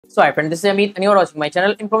So hi friend, this is Amit and you are watching my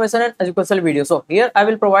channel Information and Educational Video. So here I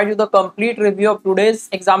will provide you the complete review of today's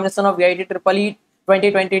examination of VITEE EEE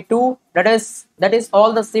 2022. That is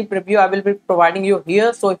all the SIP review I will be providing you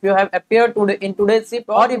here. So if you have appeared today in today's SIP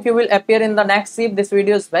or if you will appear in the next SIP, this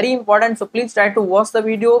video is very important. So please try to watch the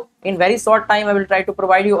video in very short time. I will try to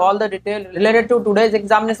provide you all the detail related to today's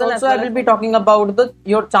examination. Also I will be talking about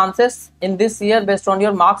your chances in this year based on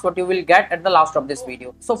your marks what you will get at the last of this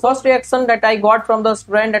video. So first reaction that I got from the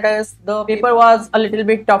student, that is the paper was a little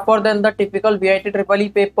bit tougher than the typical VITEE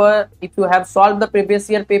EEE paper. If you have solved the previous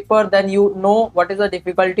year paper, then you know what is the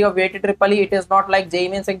difficulty of VITEE EEE. It is not like JEE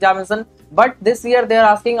Mains examination, but this year they are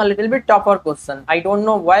asking a little bit tougher question. I don't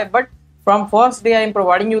know why, but from first day I am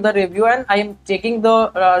providing you the review and I am checking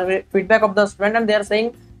the feedback of the student, and they are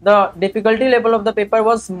saying the difficulty level of the paper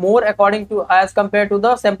was more according to as compared to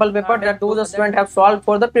the sample paper that those students have solved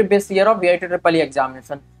for the previous year of VITEE EEE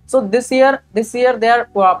examination. So this year they are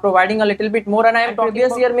providing a little bit more, and I am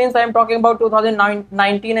previous year means I am talking about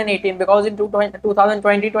 2019 and 18, because in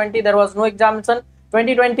 2020 there was no examination.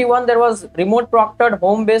 2021 there was remote proctored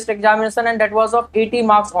home based examination, and that was of 80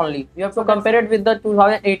 marks only. You have to compare it with the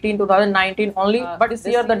 2018 2019 only, but this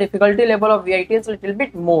year the difficulty level of VITEE is a little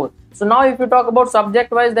bit more. So now if you talk about subject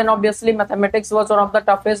wise, then obviously mathematics was one of the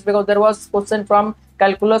toughest, because there was question from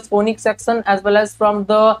calculus phonics section as well as from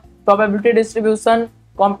the probability distribution,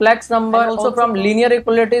 complex number, and also from linear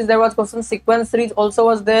equalities there was question. Sequence series also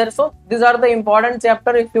was there. So these are the important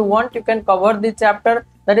chapter. If you want, you can cover the chapter.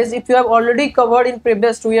 That is, if you have already covered in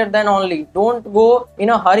previous 2 years, then only. Don't go in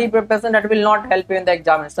a hurry preparation, that will not help you in the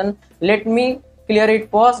examination. Let me clear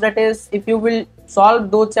it first. That is, if you will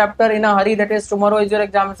solve those chapter in a hurry, that is tomorrow is your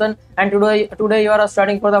examination, and today you are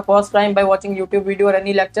studying for the first time by watching YouTube video or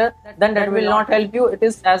any lecture, then that will not help you. It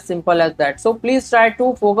is as simple as that. So please try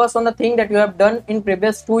to focus on the thing that you have done in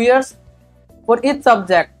previous 2 years for each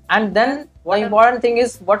subject, and then the important thing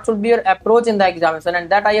is what should be your approach in the examination, and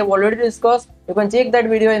that I have already discussed. You can check that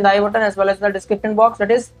video in the I button as well as the description box. That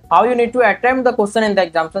is how you need to attempt the question in the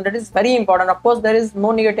examination. That is very important. Of course there is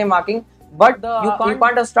no negative marking, but you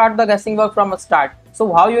can't start the guessing work from a start.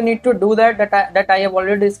 So how you need to do that I have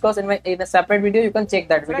already discussed in a separate video. You can check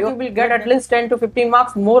that video. You will get at least 10 to 15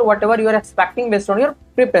 marks more whatever you are expecting based on your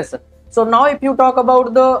preparation. So now if you talk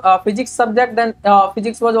about the physics subject, then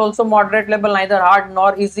physics was also moderate level, neither hard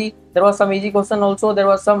nor easy. There was some easy question also, there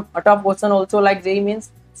was some tough question also like JEE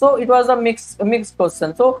Mains. So it was a mixed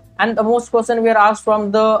question. So, and the most question we are asked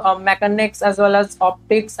from the mechanics as well as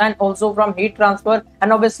optics, and also from heat transfer,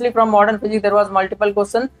 and obviously from modern physics there was multiple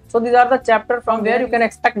questions. So these are the chapter from where you can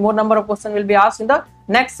expect more number of questions will be asked in the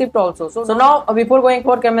next shift also. So now before going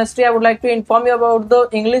for chemistry, I would like to inform you about the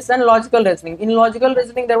English and logical reasoning. In logical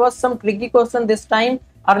reasoning there was some tricky question this time.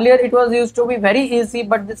 Earlier it was used to be very easy,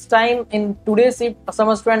 but this time in today's shift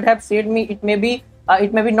some students have said me it may be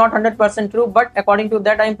not 100% true, but according to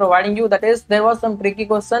that I am providing you. That is, there was some tricky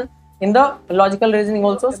question in the logical reasoning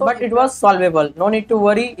also, so, but it was solvable. No need to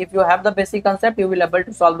worry. If you have the basic concept, you will be able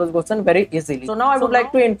to solve those questions very easily. So now I would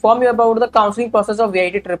like to inform you about the counseling process of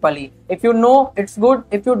VITEE EEE. If you know, it's good.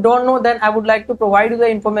 If you don't know, then I would like to provide you the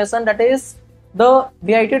information. That is, the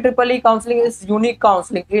VITEE EEE counseling is unique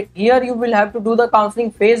counseling. Here you will have to do the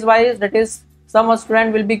counseling phase wise. That is, some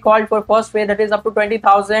student will be called for first phase, that is up to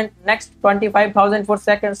 20,000, next 25,000 for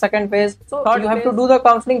second phase. So third, you have to do the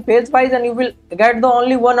counseling phase wise, and you will get the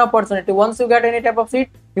only one opportunity. Once you get any type of seat,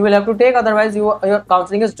 you will have to take, otherwise your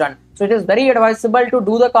counseling is done. So it is very advisable to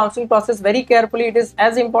do the counseling process very carefully. It is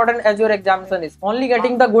as important as your examination is. Only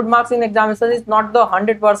getting the good marks in examination is not the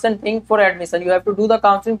 100% thing for admission. You have to do the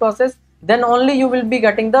counseling process, then only you will be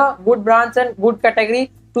getting the good branch and good category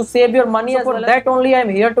to save your money. So for that only I am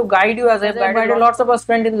here to guide you, as I have guided lots of our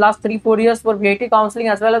friends in the last 3-4 years for VITEE counseling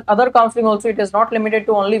as well as other counseling also. It is not limited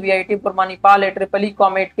to only VITEE. For Manipal, AEEE,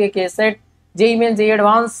 Comedk, KSET, JEE Mains, JEE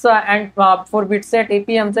Advanced, and for BITSET,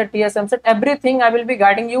 APMSET, TSMSET, everything I will be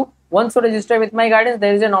guiding you. Once you register with my guidance,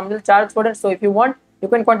 there is a nominal charge for it. So if you want, you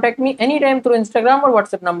can contact me anytime through Instagram or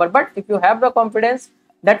WhatsApp number. But if you have the confidence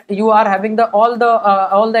that you are having all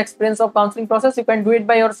the experience of counseling process, you can do it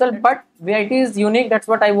by yourself. But VITEE is unique. That's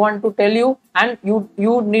what I want to tell you, and you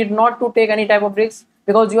need not to take any type of risks,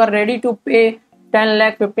 because you are ready to pay 10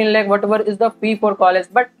 lakh, 15 lakh, whatever is the fee for college.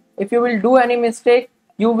 But if you will do any mistake,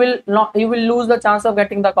 you will lose the chance of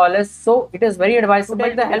getting the college. So it is very advisable to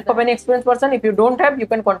take the help of any experienced person. If you don't have, you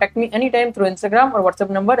can contact me anytime through Instagram or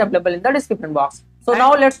WhatsApp number available in the description box. So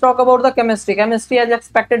now let's talk about the chemistry. Chemistry, as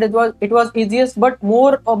expected, it was easiest, but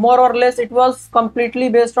more or less it was completely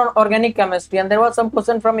based on organic chemistry, and there was some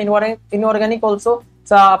question from inorganic also,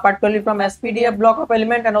 particularly from SPDF block of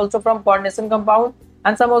element and also from coordination compound.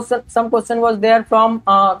 and some question was there from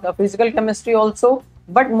physical chemistry also,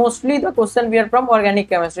 but mostly the question were from organic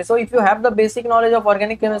chemistry. So if you have the basic knowledge of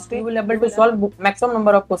organic chemistry, you will able to solve maximum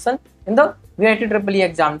number of questions in the VITEEE EEE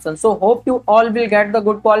examination. So hope you all will get the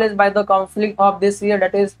good college by the counseling of this year,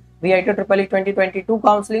 that is VITEEE EEE 2022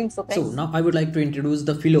 counseling. So now I would like to introduce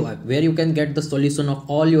the Philo app, where you can get the solution of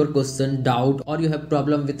all your question, doubt, or you have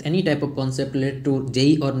problem with any type of concept related to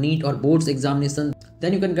JEE or NEET or boards examination.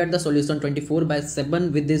 Then you can get the solution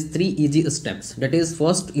 24/7 with these 3 easy steps. That is,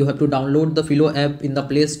 first you have to download the Philo app in the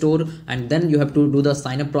Play Store, and then you have to do the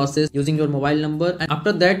sign up process using your mobile number, and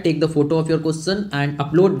after that take the photo of your question and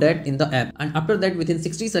upload that in the app, and after that within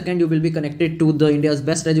 60 seconds you will be connected to the India's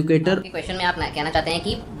best educator. Question में आप कहना चाहते हैं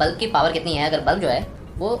कि bulb की power कितनी है। अगर बल्ब जो है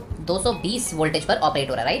वो 220 वोल्टेज पर ऑपरेट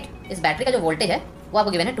हो रहा है, राइट। इस बैटरी का जो वोल्टेज है वो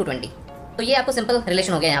आपको गिवन है 220। तो ये आपको सिंपल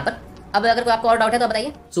रिलेशन हो गया यहाँ पर। अब अगर कोई आपको और डाउट है तो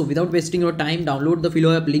बताइए। So without wasting your time, download the Philo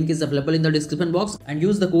app. Link is available in the description box and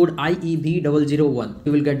use the code IEB001.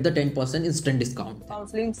 You will get the 10% instant discount.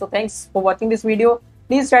 Counseling. So thanks for watching this video.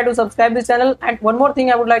 Please try to subscribe this channel. And one more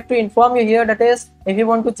thing I would like to inform you here, that is, if you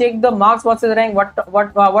want to check the marks versus rank,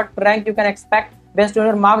 what rank you can expect based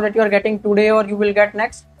on your marks that you are getting today or you will get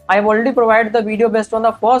next, I have already provided the video based on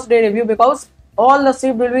the first day review, because all the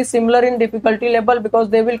shift will be similar in difficulty level, because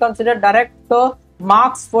they will consider direct the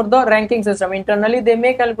marks for the ranking system. Internally they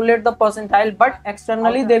may calculate the percentile, but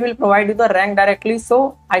externally they will provide you the rank directly.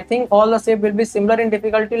 So I think all the shift will be similar in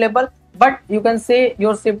difficulty level, but you can say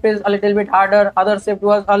your shift is a little bit harder, other shift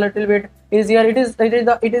was a little bit easier. It is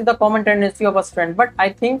the common tendency of a student, but I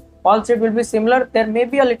think all shift will be similar. There may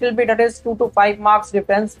be a little bit, that is 2 to 5 marks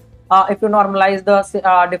difference if you normalize the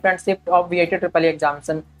different shift of VITEEE EEE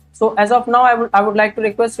examination. So as of now, I would like to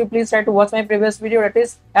request you, please try to watch my previous video. That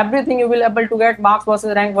is everything you will able to get marks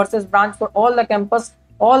versus rank versus branch for all the campus,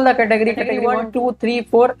 all the category 1, 2, 3,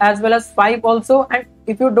 4 as well as 5 also. And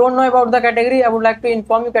if you don't know about the category, I would like to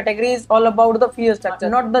inform you, category is all about the fee structure,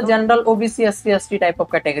 not the general OBC SC ST type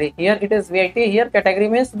of category. Here it is VITEEE, here category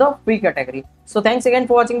means the free category. So thanks again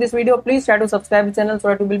for watching this video. Please try to subscribe the channel so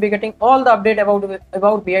that you will be getting all the update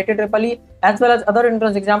about VITEEE EEE as well as other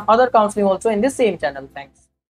entrance exam, other counseling also in this same channel. Thanks.